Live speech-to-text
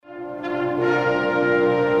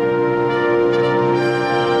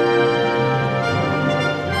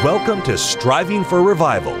Welcome to Striving for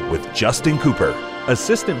Revival with Justin Cooper,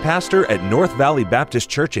 Assistant Pastor at North Valley Baptist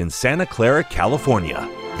Church in Santa Clara, California.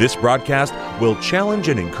 This broadcast will challenge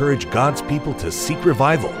and encourage God's people to seek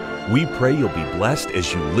revival. We pray you'll be blessed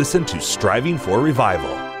as you listen to Striving for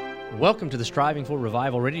Revival. Welcome to the Striving for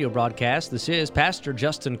Revival radio broadcast. This is Pastor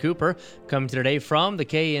Justin Cooper coming today from the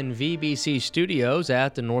KNVBC studios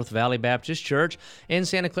at the North Valley Baptist Church in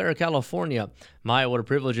Santa Clara, California. My, what a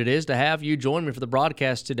privilege it is to have you join me for the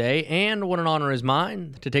broadcast today, and what an honor is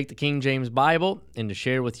mine to take the King James Bible and to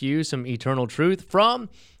share with you some eternal truth from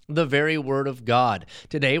the very Word of God.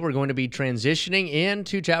 Today we're going to be transitioning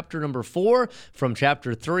into chapter number 4 from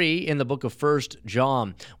chapter 3 in the book of 1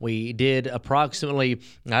 John. We did approximately,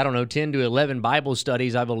 10 to 11 Bible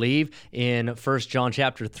studies, I believe, in 1 John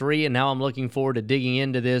chapter 3, and now I'm looking forward to digging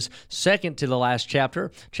into this second to the last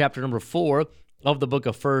chapter, chapter number 4 of the book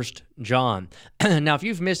of 1 John. Now, if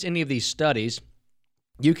you've missed any of these studies,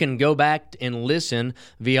 you can go back and listen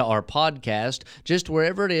via our podcast. Just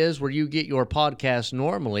wherever it is where you get your podcast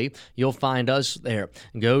normally, you'll find us there.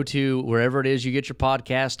 Go to wherever it is you get your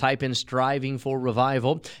podcast, type in Striving for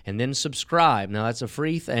Revival, and then subscribe. Now, that's a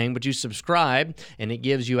free thing, but you subscribe, and it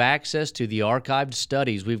gives you access to the archived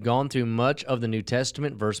studies. We've gone through much of the New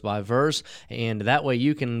Testament, verse by verse, and that way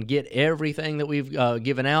you can get everything that we've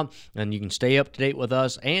given out, and you can stay up to date with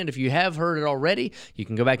us. And if you have heard it already, you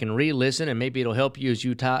can go back and re-listen, and maybe it'll help you as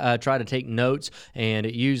you try to take notes and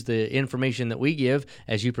use the information that we give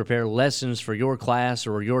as you prepare lessons for your class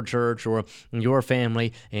or your church or your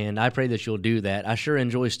family, and I pray that you'll do that. I sure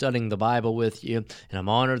enjoy studying the Bible with you, and I'm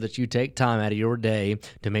honored that you take time out of your day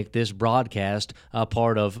to make this broadcast a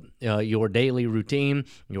part of your daily routine,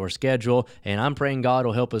 your schedule, and I'm praying God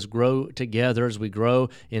will help us grow together as we grow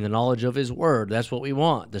in the knowledge of His Word. That's what we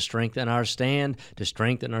want, to strengthen our stand, to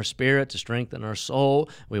strengthen our spirit, to strengthen our soul.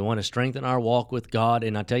 We want to strengthen our walk with God,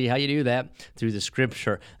 and I tell you how you do that, through the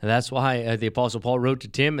Scripture. And that's why the Apostle Paul wrote to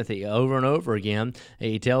Timothy over and over again.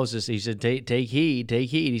 He tells us, he said, take heed.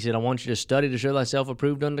 He said, I want you to study to show thyself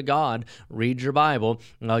approved unto God. Read your Bible.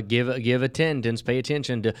 Give attendance. Pay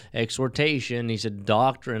attention to exhortation. He said,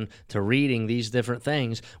 doctrine, to reading, these different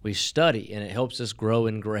things. We study, and it helps us grow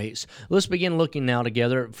in grace. Let's begin looking now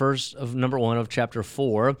together at verse of number 1 of chapter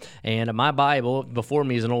 4. And my Bible before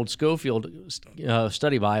me is an old Schofield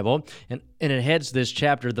study Bible, and it heads this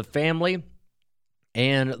chapter, the family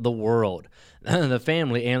and the world. The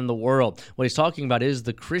family and the world. What he's talking about is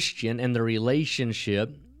the Christian and the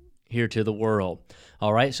relationship here to the world.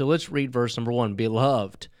 All right, so let's read verse number 1.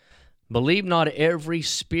 Beloved, believe not every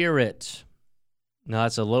spirit. Now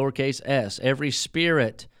that's a lowercase s. Every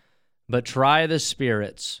spirit, but try the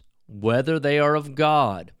spirits, whether they are of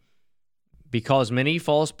God, because many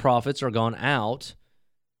false prophets are gone out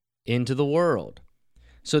into the world.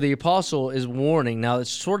 So the apostle is warning. Now,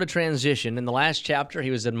 it's sort of transition. In the last chapter,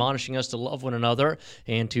 he was admonishing us to love one another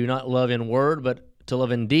and to not love in word, but to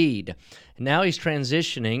love in deed. Now he's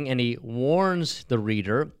transitioning, and he warns the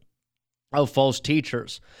reader of false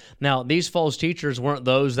teachers. Now, these false teachers weren't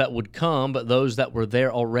those that would come, but those that were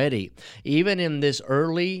there already. Even in this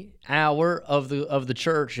early hour of the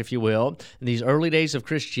church, if you will, in these early days of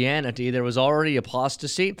Christianity, there was already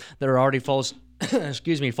apostasy. There were already false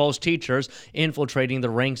teachers infiltrating the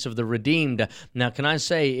ranks of the redeemed. Now, can I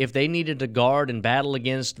say, if they needed to guard and battle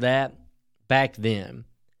against that back then,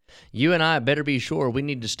 you and I better be sure we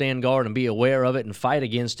need to stand guard and be aware of it and fight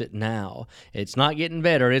against it now. It's not getting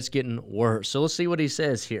better, it's getting worse. So let's see what he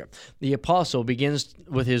says here. The apostle begins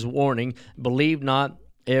with his warning, believe not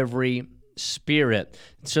every Spirit.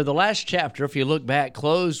 So the last chapter, if you look back,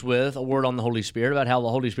 closed with a word on the Holy Spirit, about how the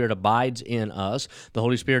Holy Spirit abides in us. The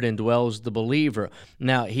Holy Spirit indwells the believer.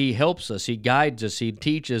 Now, He helps us, He guides us, He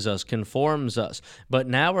teaches us, conforms us. But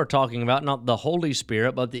now we're talking about not the Holy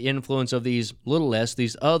Spirit, but the influence of these little s,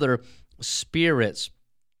 these other spirits.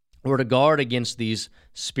 We're to guard against these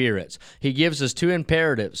spirits. He gives us two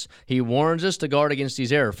imperatives. He warns us to guard against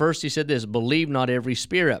these errors. First, he said this, believe not every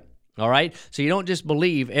spirit. All right? So you don't just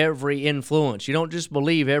believe every influence. You don't just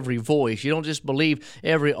believe every voice. You don't just believe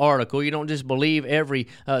every article. You don't just believe every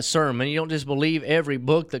sermon. You don't just believe every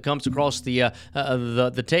book that comes across the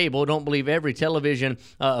table. Don't believe every television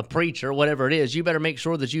preacher, whatever it is. You better make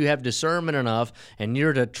sure that you have discernment enough, and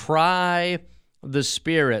you're to try the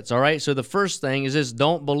spirits. All right, so the first thing is this: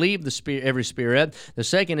 don't believe every spirit. The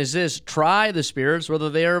second is this: try the spirits whether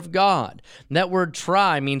they are of God. And that word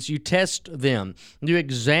try means you test them, you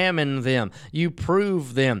examine them, you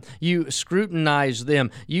prove them, you scrutinize them,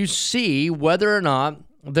 you see whether or not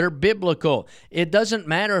they're biblical. It doesn't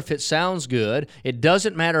matter if it sounds good. It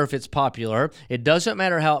doesn't matter if it's popular. It doesn't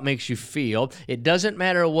matter how it makes you feel. It doesn't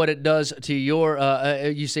matter what it does to your,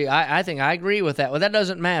 you see, I think I agree with that. Well, that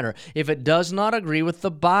doesn't matter. If it does not agree with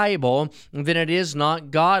the Bible, then it is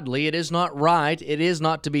not godly. It is not right. It is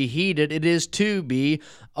not to be heeded. It is to be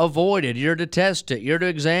avoided. You're to test it. You're to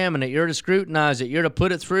examine it. You're to scrutinize it. You're to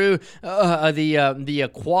put it through the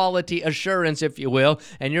quality assurance, if you will,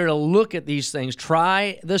 and you're to look at these things.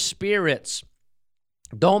 Try the spirits.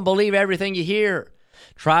 Don't believe everything you hear.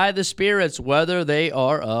 Try the spirits, whether they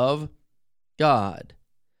are of God.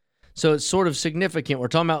 So it's sort of significant. We're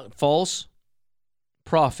talking about false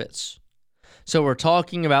prophets. So we're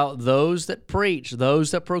talking about those that preach,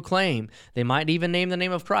 those that proclaim. They might even name the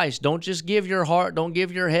name of Christ. Don't just give your heart, don't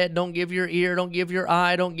give your head, don't give your ear, don't give your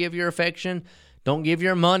eye, don't give your affection, don't give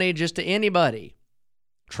your money just to anybody.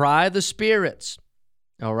 Try the spirits.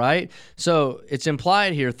 All right? So it's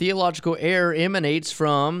implied here, theological error emanates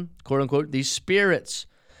from, quote unquote, these spirits.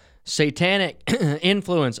 Satanic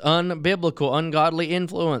influence, unbiblical, ungodly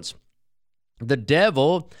influence. The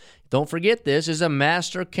devil, don't forget this, is a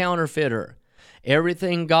master counterfeiter.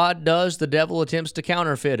 Everything God does, the devil attempts to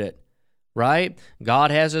counterfeit it, right? God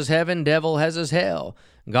has his heaven, devil has his hell.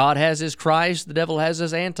 God has his Christ, the devil has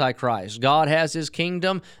his Antichrist. God has his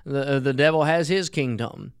kingdom, the devil has his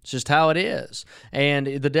kingdom. It's just how it is. And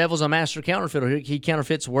the devil's a master counterfeiter. He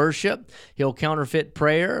counterfeits worship. He'll counterfeit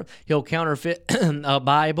prayer. He'll counterfeit a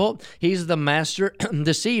Bible. He's the master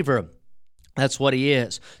deceiver. That's what he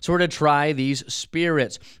is. So we're to try these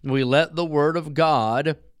spirits. We let the Word of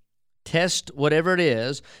God test whatever it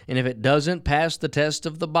is, and if it doesn't pass the test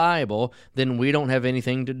of the Bible, then we don't have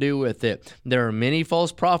anything to do with it. There are many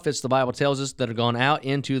false prophets, the Bible tells us, that have gone out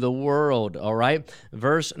into the world, all right?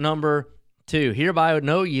 Verse number 2, hereby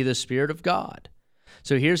know ye the Spirit of God.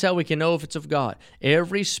 So here's how we can know if it's of God.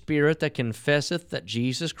 Every spirit that confesseth that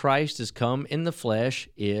Jesus Christ is come in the flesh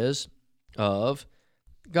is of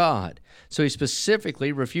God. So he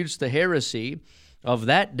specifically refutes the heresy of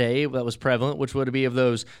that day that was prevalent, which would be of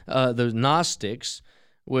those Gnostics,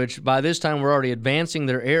 which by this time were already advancing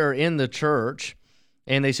their error in the church,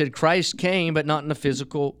 and they said Christ came, but not in a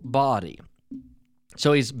physical body.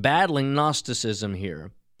 So he's battling Gnosticism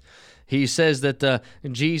here. He says that the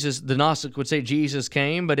Gnostic would say Jesus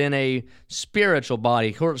came, but in a spiritual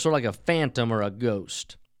body, sort of like a phantom or a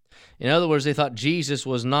ghost. In other words, they thought Jesus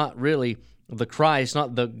was not really the Christ,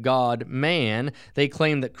 not the God-man. They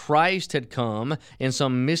claimed that Christ had come in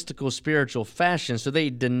some mystical spiritual fashion, so they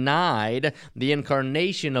denied the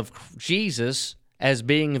incarnation of Jesus as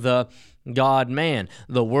being the God-man.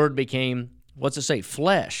 The Word became, what's it say,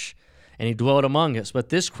 flesh, and he dwelt among us. But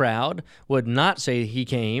this crowd would not say he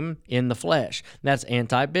came in the flesh. That's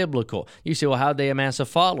anti-biblical. You say, well, how'd they amass a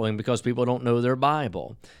following? Because people don't know their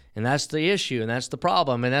Bible. And that's the issue, and that's the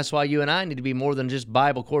problem, and that's why you and I need to be more than just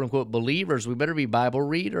Bible, quote-unquote, believers. We better be Bible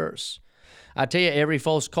readers. I tell you, every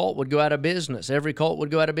false cult would go out of business. Every cult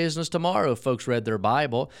would go out of business tomorrow if folks read their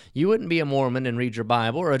Bible. You wouldn't be a Mormon and read your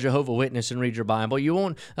Bible, or a Jehovah's Witness and read your Bible. You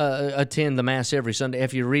won't attend the Mass every Sunday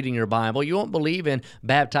if you're reading your Bible. You won't believe in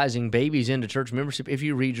baptizing babies into church membership if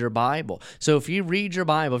you read your Bible. So if you read your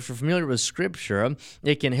Bible, if you're familiar with Scripture,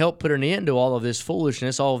 it can help put an end to all of this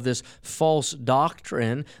foolishness, all of this false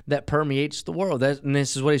doctrine that permeates the world. And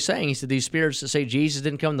this is what he's saying. He said, these spirits that say Jesus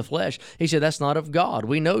didn't come in the flesh, he said, that's not of God.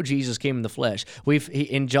 We know Jesus came in the flesh.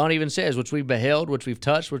 And John even says, which we've beheld, which we've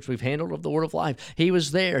touched, which we've handled of the word of life. He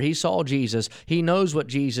was there. He saw Jesus. He knows what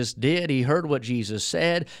Jesus did. He heard what Jesus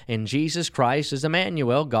said. And Jesus Christ is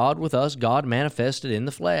Emmanuel, God with us, God manifested in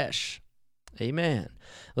the flesh. Amen.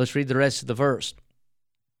 Let's read the rest of the verse.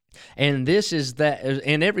 And this is that,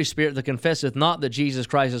 and every spirit that confesseth not that Jesus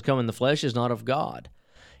Christ has come in the flesh is not of God.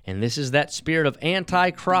 And this is that spirit of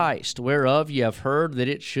Antichrist, whereof ye have heard that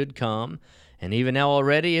it should come, and even now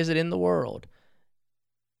already is it in the world.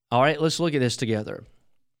 All right, let's look at this together.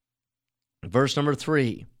 Verse number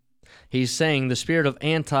 3, he's saying the spirit of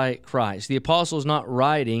Antichrist. The apostle is not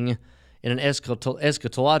writing in an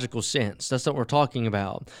eschatological sense. That's what we're talking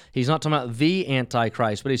about. He's not talking about the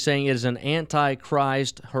Antichrist, but he's saying it is an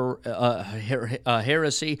Antichrist heresy,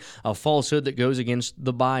 a falsehood that goes against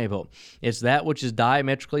the Bible. It's that which is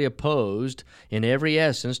diametrically opposed in every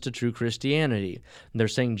essence to true Christianity. They're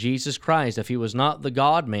saying Jesus Christ, if he was not the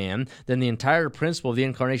God-man, then the entire principle of the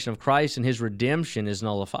incarnation of Christ and his redemption is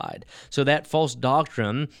nullified. So that false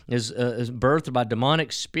doctrine is birthed by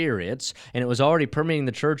demonic spirits, and it was already permeating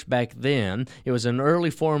the church back then. then. It was an early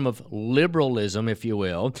form of liberalism, if you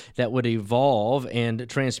will, that would evolve and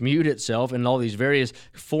transmute itself in all these various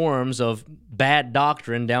forms of bad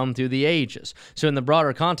doctrine down through the ages. So in the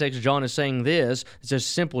broader context, John is saying this. It's a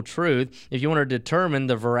simple truth. If you want to determine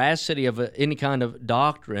the veracity of any kind of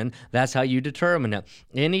doctrine, that's how you determine it.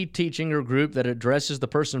 Any teaching or group that addresses the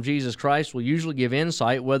person of Jesus Christ will usually give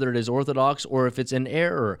insight, whether it is orthodox or if it's in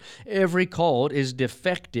error. Every cult is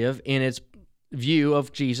defective in its view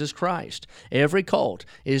of Jesus Christ. Every cult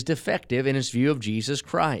is defective in its view of Jesus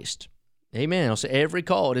Christ. Amen. So every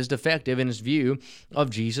cult is defective in its view of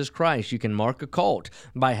Jesus Christ. You can mark a cult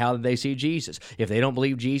by how they see Jesus. If they don't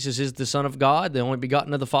believe Jesus is the Son of God, the only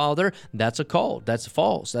begotten of the Father, that's a cult. That's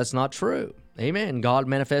false. That's not true. Amen. God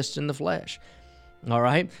manifests in the flesh. All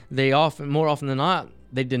right? More often than not,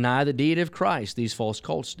 they deny the deity of Christ. These false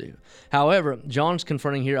cults do. However, John's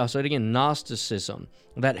confronting here, I'll say it again, Gnosticism,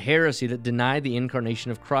 that heresy that denied the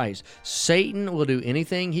incarnation of Christ. Satan will do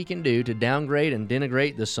anything he can do to downgrade and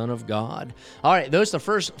denigrate the Son of God. All right, those are the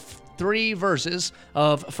first 3 verses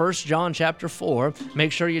of 1 John chapter 4.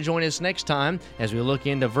 Make sure you join us next time as we look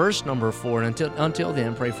into verse number 4. And until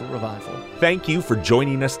then, pray for revival. Thank you for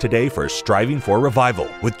joining us today for Striving for Revival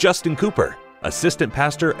with Justin Cooper, Assistant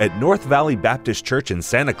Pastor at North Valley Baptist Church in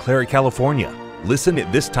Santa Clara, California. Listen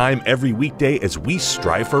at this time every weekday as we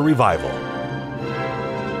strive for revival.